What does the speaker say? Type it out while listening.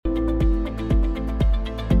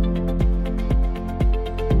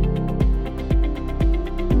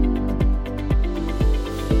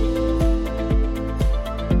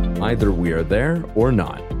Either we are there or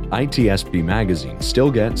not, ITSP Magazine still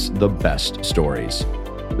gets the best stories.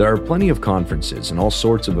 There are plenty of conferences and all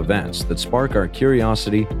sorts of events that spark our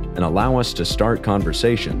curiosity and allow us to start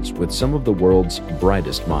conversations with some of the world's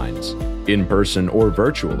brightest minds. In person or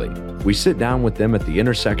virtually, we sit down with them at the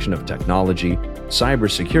intersection of technology,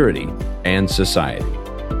 cybersecurity, and society.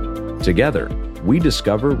 Together, we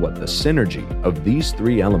discover what the synergy of these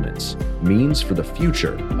three elements means for the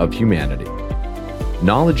future of humanity.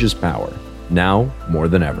 Knowledge is power, now more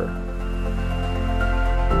than ever.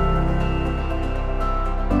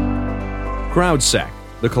 CrowdSec,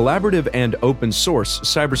 the collaborative and open source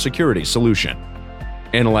cybersecurity solution.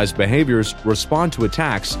 Analyze behaviors, respond to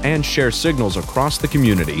attacks, and share signals across the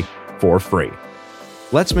community for free.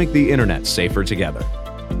 Let's make the internet safer together.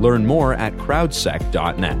 Learn more at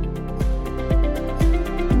crowdsec.net.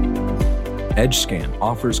 EdgeScan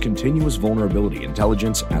offers continuous vulnerability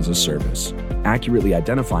intelligence as a service, accurately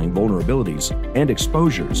identifying vulnerabilities and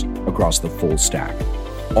exposures across the full stack.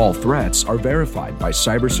 All threats are verified by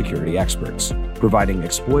cybersecurity experts, providing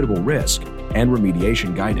exploitable risk and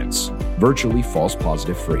remediation guidance, virtually false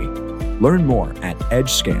positive free. Learn more at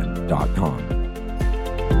edgescan.com.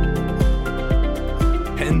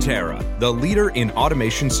 Pentera, the leader in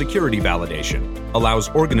automation security validation, allows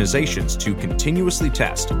organizations to continuously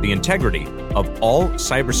test the integrity of all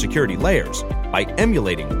cybersecurity layers by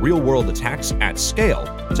emulating real-world attacks at scale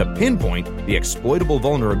to pinpoint the exploitable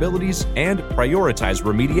vulnerabilities and prioritize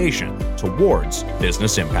remediation towards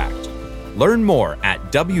business impact. Learn more at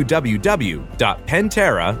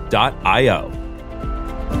www.pentera.io.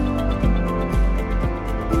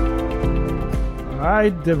 All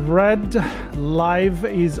right, the Red Live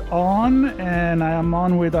is on, and I am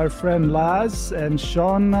on with our friend Laz, and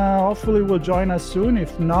Sean hopefully will join us soon.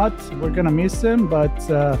 If not, we're going to miss him, but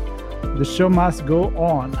the show must go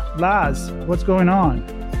on. Laz, what's going on?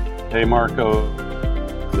 Hey, Marco.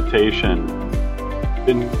 Invitation.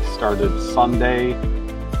 Been started Sunday,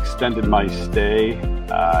 extended my stay.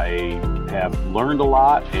 I have learned a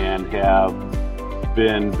lot and have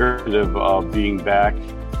been very appreciative of being back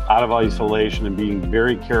out of isolation and being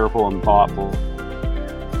very careful and thoughtful,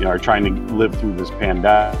 trying to live through this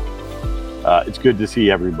pandemic. It's good to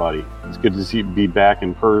see everybody. It's good to be back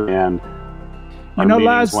in person. And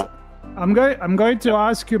Laz, I'm going to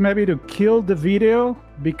ask you maybe to kill the video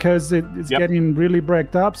because it's getting really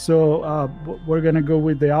breaked up. So we're going to go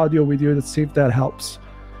with the audio with you to see if that helps.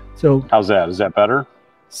 So how's that? Is that better?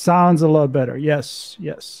 Sounds a lot better. Yes.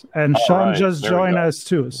 And all Sean right, just joined us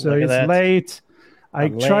too. So it's late. I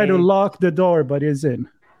tried to lock the door, but it's in.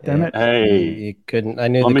 Damn it. Hey, you couldn't. I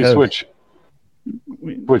knew let the me code.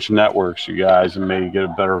 switch networks, you guys, and maybe get a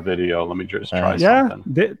better video. Let me just try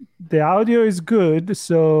something. The audio is good,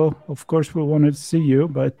 so of course we wanted to see you,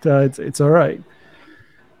 but it's all right.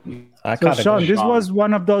 So Sean, this was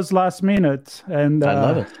one of those last minute, and I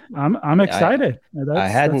love it. I'm excited. I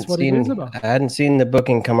hadn't seen the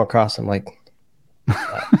booking come across. I'm like,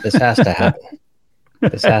 this has to happen.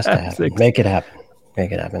 This has to happen. Make it happen.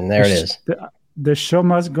 There it is. The show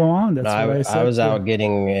must go on. That's what I said. I was out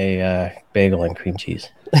getting a bagel and cream cheese.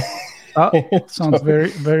 Sounds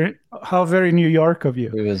very New York of you.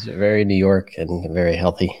 It was very New York and very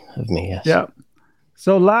healthy of me. Yes. Yeah.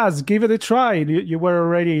 So Laz, give it a try. You were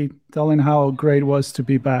already telling how great it was to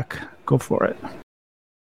be back. Go for it.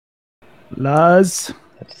 Laz,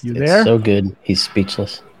 you there? It's so good. He's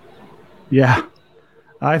speechless. Yeah.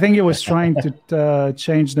 I think he was trying to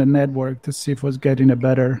change the network to see if it was getting a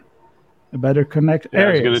better connect. Yeah,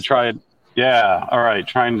 I was going to try it. Yeah. All right.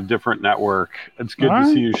 Trying a different network. It's good to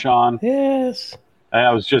see you, Sean. Yes.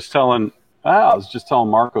 I was just telling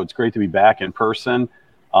Marco, it's great to be back in person.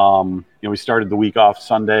 We started the week off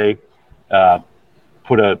Sunday,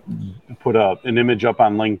 put an image up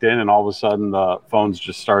on LinkedIn, and all of a sudden the phones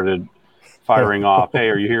just started firing off. Hey,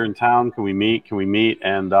 are you here in town? Can we meet?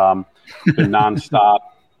 And been nonstop,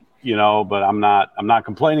 but I'm not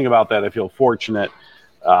complaining about that. I feel fortunate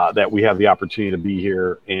that we have the opportunity to be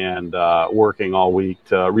here and working all week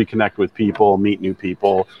to reconnect with people, meet new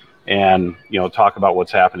people, and talk about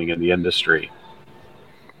what's happening in the industry.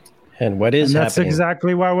 And what is happening? That's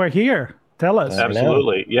exactly why we're here. Tell us.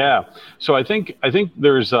 Absolutely, yeah. So I think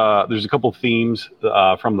there's a couple themes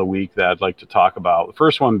from the week that I'd like to talk about. The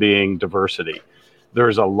first one being diversity.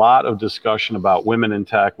 There's a lot of discussion about women in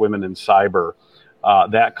tech, women in cyber.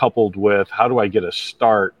 That coupled with how do I get a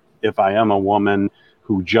start if I am a woman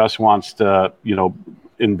who just wants to,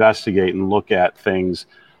 investigate and look at things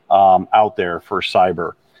out there for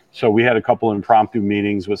cyber. So we had a couple impromptu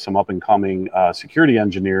meetings with some up and coming security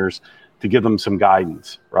engineers to give them some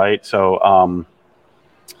guidance, right? So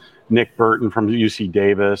Nick Burton from UC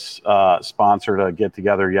Davis sponsored a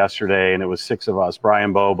get-together yesterday, and it was 6 of us.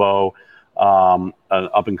 Brian Bobo, an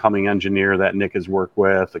up-and-coming engineer that Nick has worked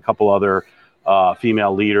with, a couple other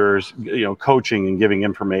female leaders, coaching and giving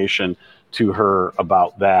information to her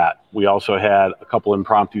about that. We also had a couple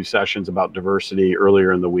impromptu sessions about diversity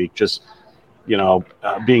earlier in the week, just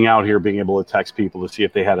being out here, being able to text people to see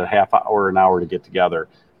if they had a half hour, an hour to get together.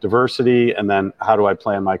 Diversity, and then how do I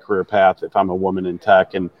plan my career path if I'm a woman in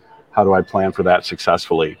tech, and how do I plan for that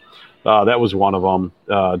successfully? That was one of them.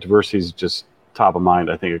 Diversity is just top of mind,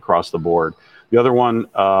 I think, across the board. The other one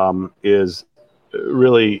is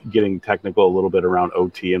really getting technical a little bit around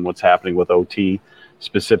OT and what's happening with OT.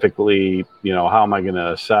 Specifically, how am I going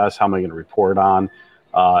to assess, how am I going to report on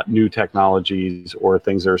new technologies or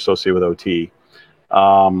things that are associated with OT.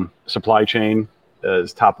 Supply chain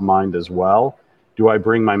is top of mind as well. Do I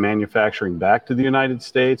bring my manufacturing back to the United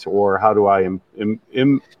States, or how do I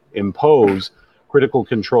impose critical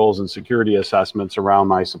controls and security assessments around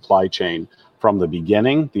my supply chain from the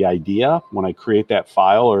beginning, the idea, when I create that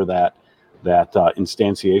file or that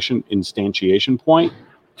instantiation point,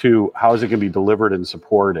 to how is it going to be delivered and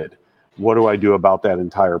supported? What do I do about that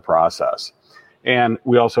entire process? And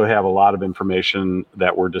we also have a lot of information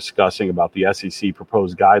that we're discussing about the SEC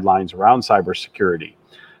proposed guidelines around cybersecurity.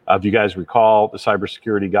 If you guys recall, the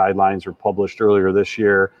cybersecurity guidelines were published earlier this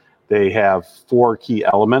year. They have 4 key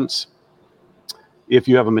elements. If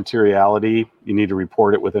you have a materiality, you need to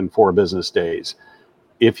report it within 4 business days.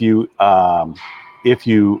 If you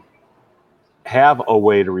have a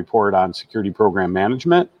way to report on security program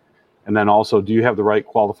management, and then also, do you have the right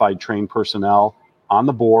qualified trained personnel on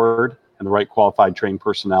the board and the right qualified trained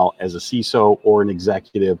personnel as a CISO or an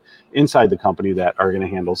executive inside the company that are going to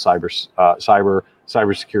handle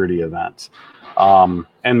cybersecurity events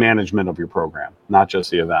and management of your program, not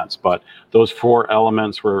just the events. But those 4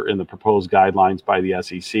 elements were in the proposed guidelines by the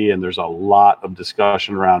SEC, and there's a lot of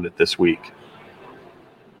discussion around it this week.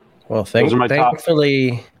 Well,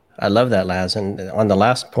 thankfully, I love that, Laz. And on the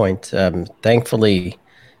last point, thankfully,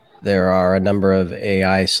 there are a number of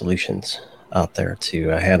AI solutions out there to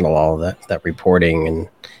handle all of that reporting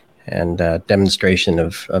and demonstration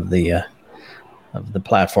of the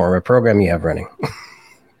platform or program you have running.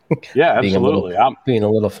 Yeah, absolutely. Being a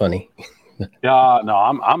little funny. Yeah, no,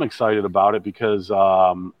 I'm excited about it because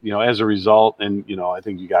as a result, and I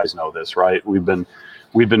think you guys know this, right? We've been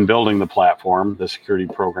building the platform, the security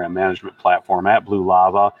program management platform at Blue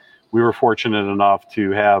Lava. We were fortunate enough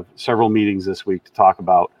to have several meetings this week to talk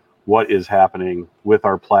about what is happening with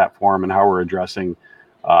our platform and how we're addressing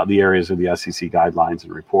the areas of the SEC guidelines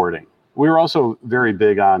and reporting. We were also very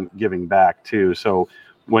big on giving back too. So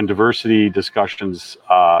when diversity discussions,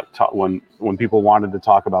 when people wanted to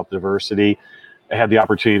talk about diversity, I had the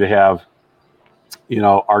opportunity to have,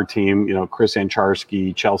 our team, Chris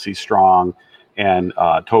Ancharski, Chelsea Strong, and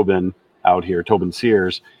Tobin out here, Tobin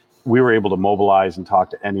Sears. We were able to mobilize and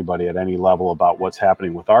talk to anybody at any level about what's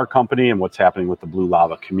happening with our company and what's happening with the Blue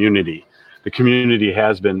Lava community. The community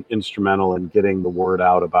has been instrumental in getting the word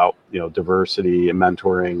out about, diversity and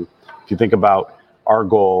mentoring. If you think about our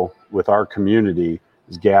goal with our community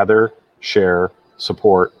is gather, share,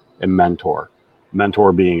 support, and mentor.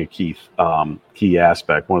 Mentor being a key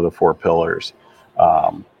aspect, one of the 4 pillars.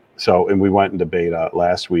 And we went into beta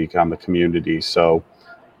last week on the community. So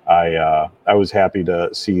I was happy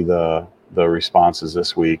to see the responses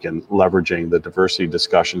this week and leveraging the diversity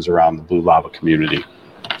discussions around the Blue Lava community.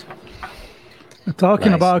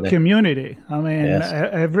 Talking about community, I mean, yes.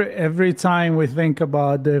 Every time we think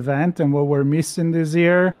about the event and what we're missing this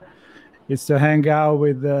year, is to hang out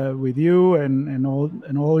with you and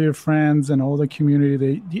all your friends and all the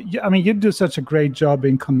community. You do such a great job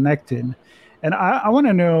in connecting, and I want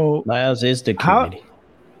to know. Laz is the community.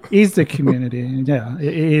 Is the community? Yeah,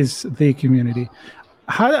 it is the community.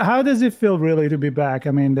 How does it feel really to be back?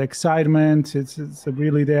 I mean, the excitement, it's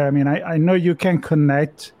really there. I mean, I know you can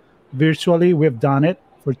connect virtually. We've done it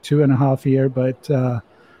for 2.5 years, but tell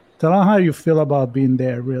them how you feel about being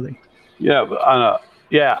there, really.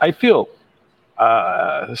 Yeah, I feel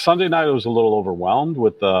Sunday night I was a little overwhelmed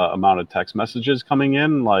with the amount of text messages coming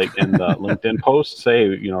in, like in the LinkedIn posts, say,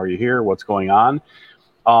 are you here? What's going on?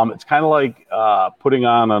 It's kind of like putting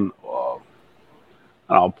on an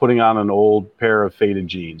old pair of faded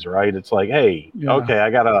jeans, right? It's like, hey, okay, I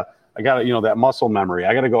gotta, that muscle memory.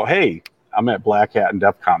 I gotta go, hey, I'm at Black Hat and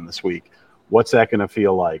DEF CON this week. What's that gonna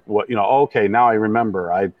feel like? Okay, now I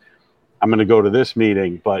remember. I'm gonna go to this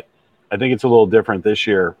meeting, but I think it's a little different this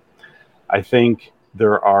year. I think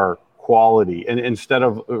there are quality, and instead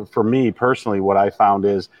of, for me personally, what I found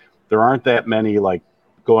is there aren't that many like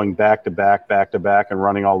going back to back, and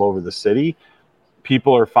running all over the city,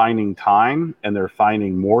 people are finding time, and they're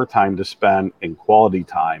finding more time to spend in quality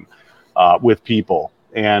time with people.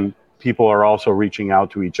 And people are also reaching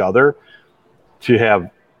out to each other to have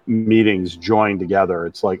meetings joined together.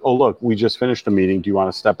 It's like, oh, look, we just finished a meeting. Do you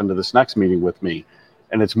want to step into this next meeting with me?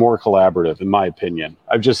 And it's more collaborative, in my opinion.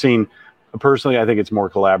 I've just seen, personally, I think it's more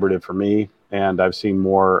collaborative for me, and I've seen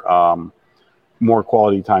more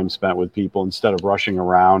quality time spent with people instead of rushing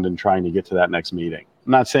around and trying to get to that next meeting.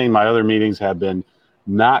 I'm not saying my other meetings have been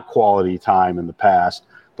not quality time in the past,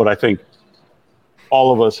 but I think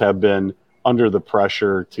all of us have been under the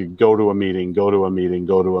pressure to go to a meeting.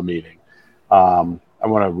 I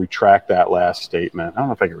want to retract that last statement. I don't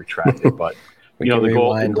know if I can retract it, but we can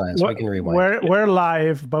rewind. We're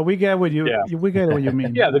live, but we get what you we get what you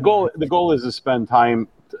mean. Yeah, the goal is to spend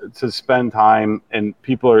time, and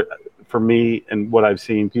people are, for me and what I've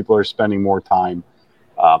seen, people are spending more time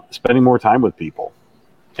with people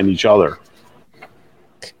and each other.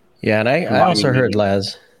 Yeah, and I also heard,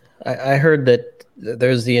 Laz, I heard that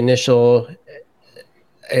there's the initial,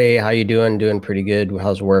 hey, how you doing? Doing pretty good.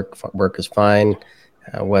 How's work? Work is fine.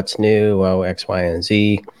 What's new? Well, X, Y, and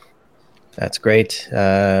Z. That's great.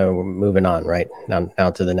 We're moving on, right?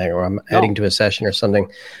 Now to the next, or I'm heading to a session or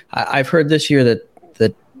something. I've heard this year that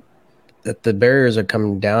the barriers are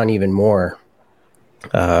coming down even more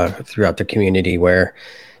throughout the community, where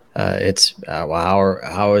it's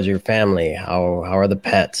how is your family? How are the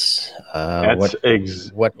pets? What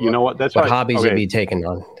hobbies have you taken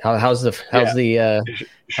on? How's the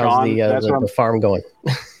farm going?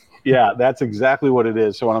 Yeah, that's exactly what it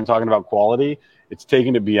is. So when I'm talking about quality, it's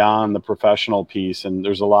taking it beyond the professional piece, and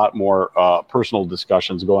there's a lot more personal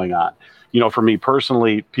discussions going on. For me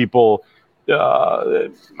personally, people, we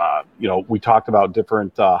talked about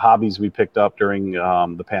different hobbies we picked up during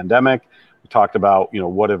the pandemic. We talked about,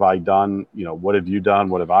 what have I done? What have you done?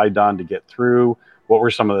 What have I done to get through? What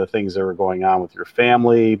were some of the things that were going on with your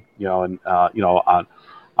family? On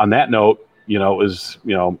that note,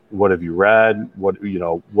 what have you read? What do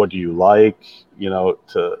you like,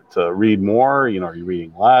 to read more? Are you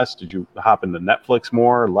reading less? Did you hop into Netflix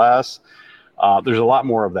more or less? There's a lot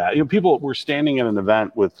more of that. People were standing at an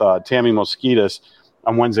event with Tammy Mosquitas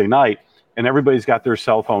on Wednesday night, and everybody's got their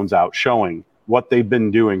cell phones out showing what they've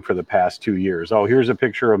been doing for the past 2 years. Oh, here's a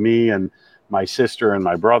picture of me and my sister and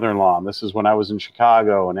my brother-in-law. And this is when I was in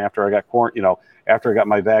Chicago. And after I got after I got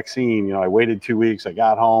my vaccine, I waited 2 weeks, I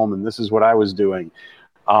got home, and this is what I was doing.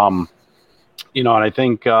 And I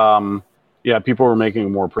think, people were making a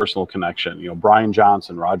more personal connection. Brian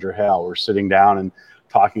Johnson, Roger Hale were sitting down and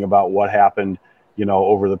talking about what happened,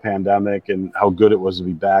 over the pandemic and how good it was to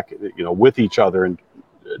be back, with each other and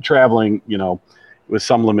traveling, with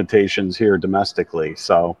some limitations here domestically.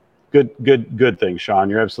 So good thing, Sean.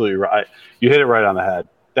 You're absolutely right. You hit it right on the head.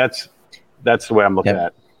 That's the way I'm looking at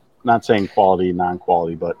it. Not saying quality,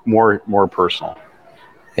 non-quality, but more personal.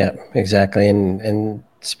 Yeah, exactly. And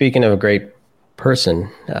speaking of a great person,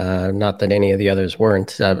 not that any of the others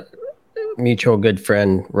weren't, mutual good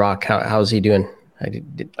friend, Rock, how's he doing?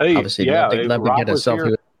 Obviously, love to get a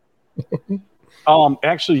selfie.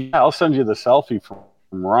 Actually, I'll send you the selfie from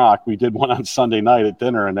Rock. We did one on Sunday night at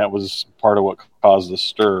dinner, and that was part of what caused the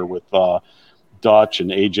stir with Dutch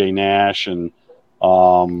and AJ Nash and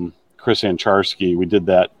Chris Ancharski. We did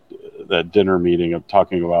that dinner meeting of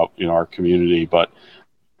talking about our community. But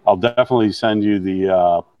I'll definitely send you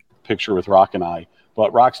the picture with Rock and I.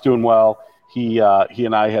 But Rock's doing well. He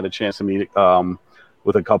and I had a chance to meet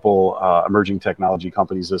with a couple emerging technology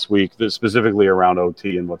companies this week, specifically around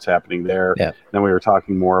OT and what's happening there. Yeah. Then we were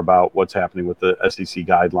talking more about what's happening with the SEC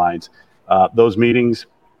guidelines. Those meetings,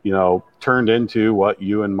 turned into what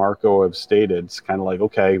you and Marco have stated. It's kind of like,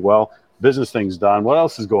 okay, well, business thing's done. What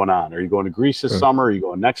else is going on? Are you going to Greece this summer? Are you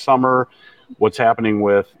going next summer? What's happening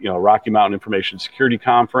with, Rocky Mountain Information Security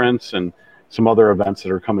Conference and some other events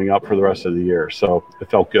that are coming up for the rest of the year. So it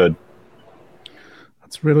felt good.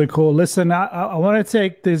 It's really cool. Listen, I want to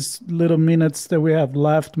take these little minutes that we have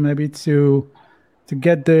left, maybe to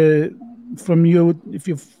get from you, if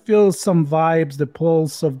you feel some vibes, the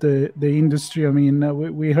pulse of the industry. I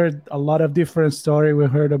mean, we heard a lot of different stories. We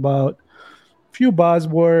heard about a few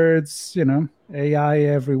buzzwords, AI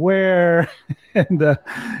everywhere, and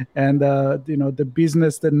the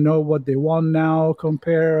business that know what they want now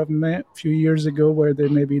compare a few years ago where they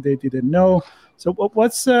didn't know. So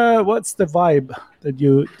what's the vibe that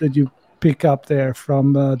you pick up there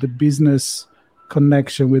from the business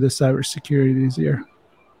connection with the cybersecurity this year?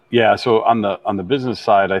 Yeah, so on the business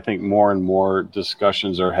side, I think more and more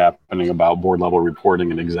discussions are happening about board level reporting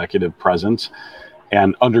and executive presence.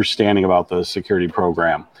 and understanding about the security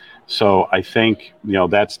program. So I think,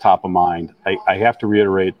 that's top of mind. I have to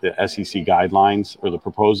reiterate the SEC guidelines, or the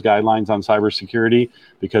proposed guidelines on cybersecurity,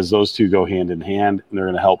 because those two go hand in hand, and they're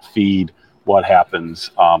going to help feed what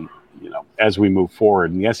happens, as we move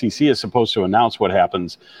forward. And the SEC is supposed to announce what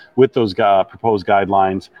happens with those proposed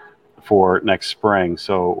guidelines for next spring.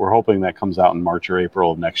 So we're hoping that comes out in March or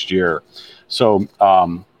April of next year. So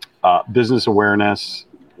business awareness,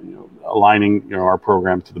 aligning, our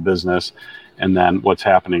program to the business, and then what's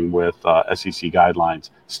happening with SEC guidelines.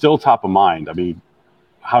 Still top of mind. I mean,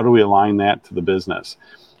 how do we align that to the business?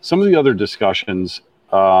 Some of the other discussions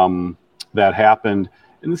that happened,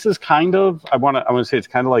 and this is kind of, I want to say it's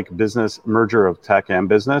kind of like business merger of tech and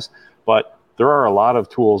business, but there are a lot of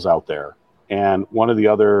tools out there. And one of the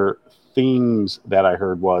other themes that I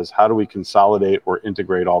heard was, how do we consolidate or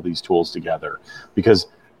integrate all these tools together? Because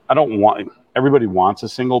everybody wants a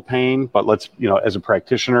single pane, but let's, as a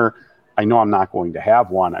practitioner, I know I'm not going to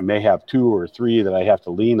have one. I may have 2 or 3 that I have to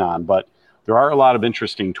lean on, but there are a lot of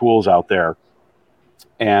interesting tools out there.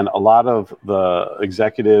 And a lot of the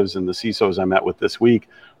executives and the CISOs I met with this week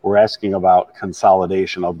were asking about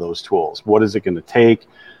consolidation of those tools. What is it going to take?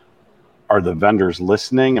 Are the vendors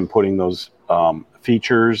listening and putting those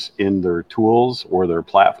features in their tools or their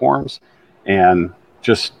platforms? And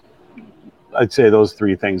I'd say those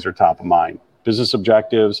 3 things are top of mind. Business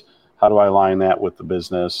objectives, how do I align that with the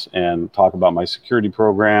business, and talk about my security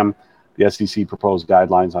program, the SEC proposed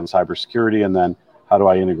guidelines on cybersecurity, and then how do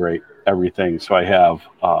I integrate everything so I have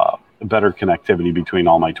a better connectivity between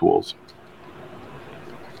all my tools.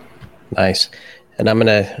 Nice. And I'm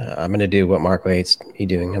gonna do what Marco hates me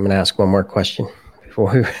doing. I'm gonna ask one more question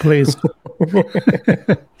before we please.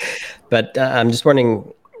 But I'm just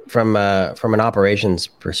wondering from an operations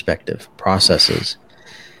perspective, processes,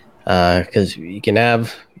 because you can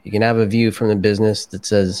have a view from the business that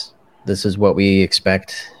says this is what we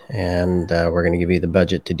expect, and we're going to give you the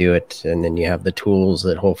budget to do it, and then you have the tools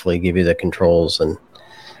that hopefully give you the controls and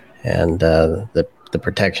the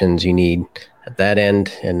protections you need at that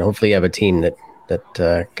end, and hopefully you have a team that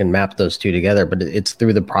can map those two together. But it's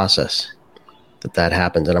through the process that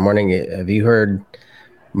happens. And I'm wondering, have you heard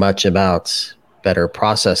much about better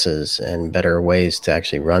processes and better ways to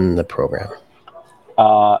actually run the program?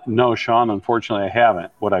 No, Sean, unfortunately I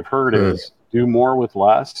haven't. What I've heard is do more with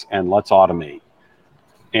less, and let's automate.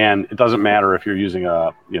 And it doesn't matter if you're using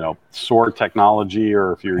a, SOAR technology,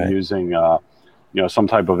 or if you're using, some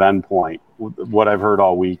type of endpoint. What I've heard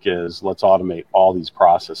all week is let's automate all these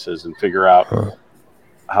processes and figure out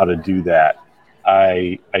how to do that.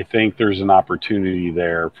 I think there's an opportunity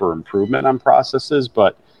there for improvement on processes,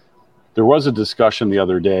 but there was a discussion the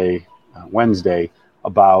other day, Wednesday,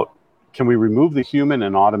 about can we remove the human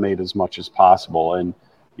and automate as much as possible? And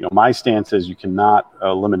my stance is you cannot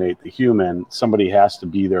eliminate the human. Somebody has to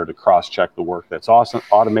be there to cross-check the work that's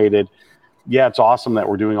automated. Yeah, it's awesome that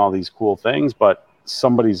we're doing all these cool things, but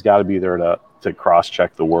somebody's got to be there to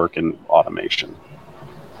cross-check the work in automation.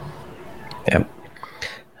 Yeah,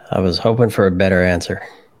 I was hoping for a better answer,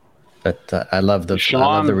 but I love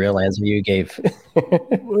the real answer you gave.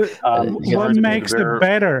 What makes it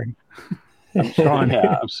better? Sean.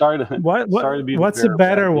 Yeah, I'm sorry to. Sorry to be. What's a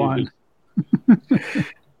better one?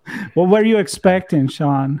 What were you expecting,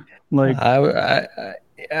 Sean? Like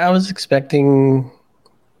I was expecting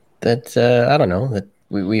that. I don't know, that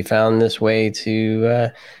we found this way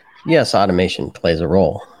to. Yes, automation plays a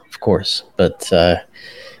role, of course, but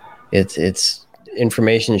it's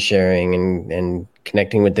information sharing and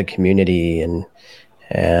connecting with the community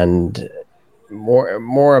and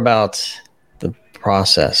more about the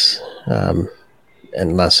process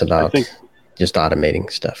and less about just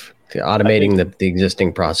automating stuff. Automating the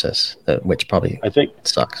existing process, which probably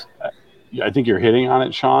sucks. I think you're hitting on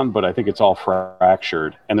it, Sean, but I think it's all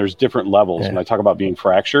fractured, and there's different levels. When I talk about being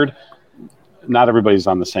fractured, not everybody's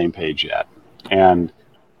on the same page yet. And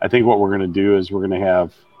I think what we're going to do is we're going to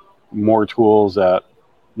have more tools that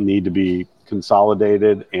need to be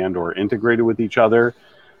consolidated and or integrated with each other.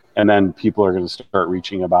 And then people are going to start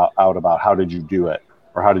reaching out about how did you do it,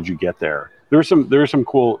 or how did you get there? There's some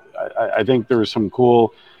cool, I think there was some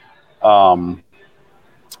cool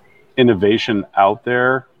innovation out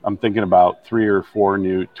there. I'm thinking about 3 or 4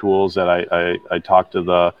 new tools that I talked to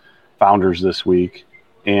the founders this week,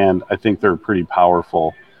 and I think they're pretty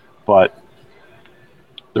powerful, but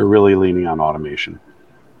they're really leaning on automation.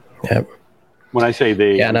 Yep. When I say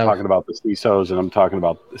I'm talking about the CISOs, and I'm talking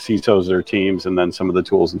about the CISOs, their teams, and then some of the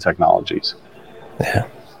tools and technologies. Yeah.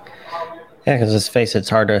 Yeah, because let's face it, it's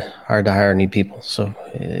hard to hire new people. So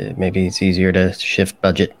maybe it's easier to shift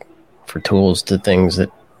budget for tools to things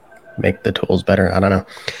that make the tools better. I don't know.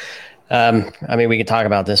 I mean, we could talk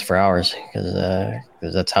about this for hours because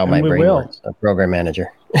that's how my brain works. A program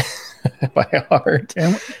manager by heart.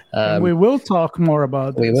 And we will talk more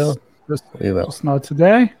about this. We will. Just not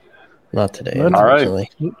today. Not today. All right.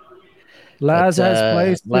 Laz has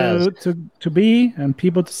place to be and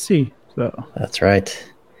people to see. So that's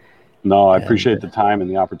right. No, I appreciate the time and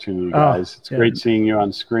the opportunity, guys. It's great seeing you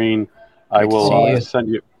on screen. I will send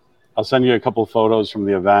you. I'll send you a couple of photos from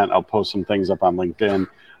the event. I'll post some things up on LinkedIn.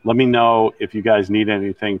 Let me know if you guys need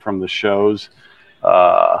anything from the shows.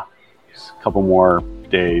 A couple more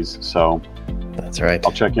days, so that's right.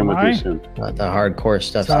 I'll check in with you soon. The hardcore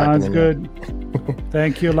stuff. Sounds good.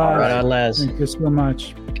 Thank you, Laz. Right on, Laz. Thank you so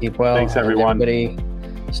much. Keep well. Thanks, everyone. Everybody,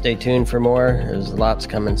 stay tuned for more. There's lots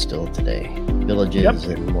coming still today. Villages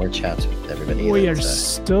and more chats with everybody. We are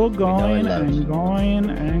still going and going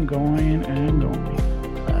and going and going.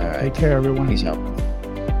 All right. Take care, everyone. Peace out.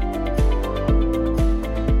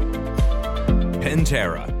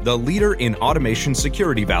 Pentera, the leader in automation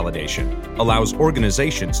security validation, allows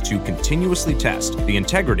organizations to continuously test the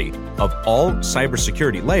integrity of all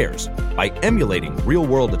cybersecurity layers by emulating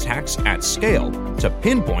real-world attacks at scale to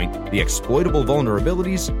pinpoint the exploitable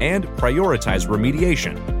vulnerabilities and prioritize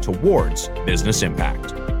remediation towards business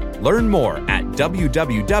impact. Learn more at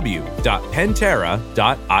www.pentera.io.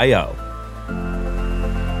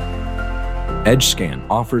 EdgeScan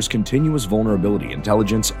offers continuous vulnerability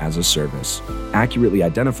intelligence as a service, accurately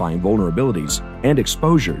identifying vulnerabilities and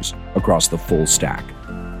exposures across the full stack.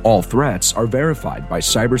 All threats are verified by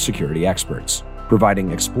cybersecurity experts,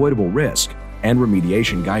 providing exploitable risk and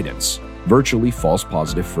remediation guidance, virtually false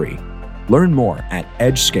positive free. Learn more at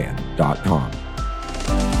edgescan.com.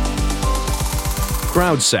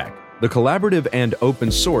 CrowdSec, the collaborative and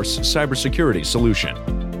open source cybersecurity solution.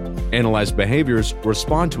 Analyze behaviors,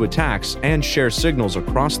 respond to attacks, and share signals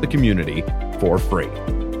across the community for free.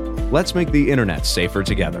 Let's make the internet safer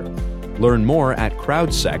together. Learn more at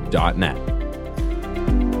crowdsec.net.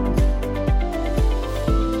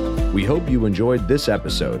 We hope you enjoyed this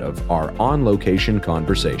episode of our on-location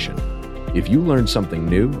conversation. If you learned something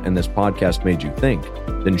new and this podcast made you think,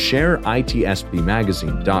 then share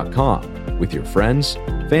itspmagazine.com with your friends,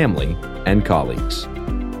 family, and colleagues.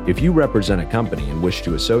 If you represent a company and wish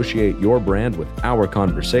to associate your brand with our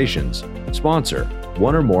conversations, sponsor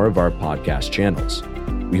one or more of our podcast channels.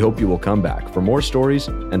 We hope you will come back for more stories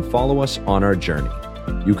and follow us on our journey.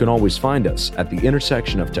 You can always find us at the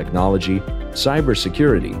intersection of technology,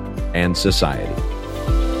 cybersecurity, and society.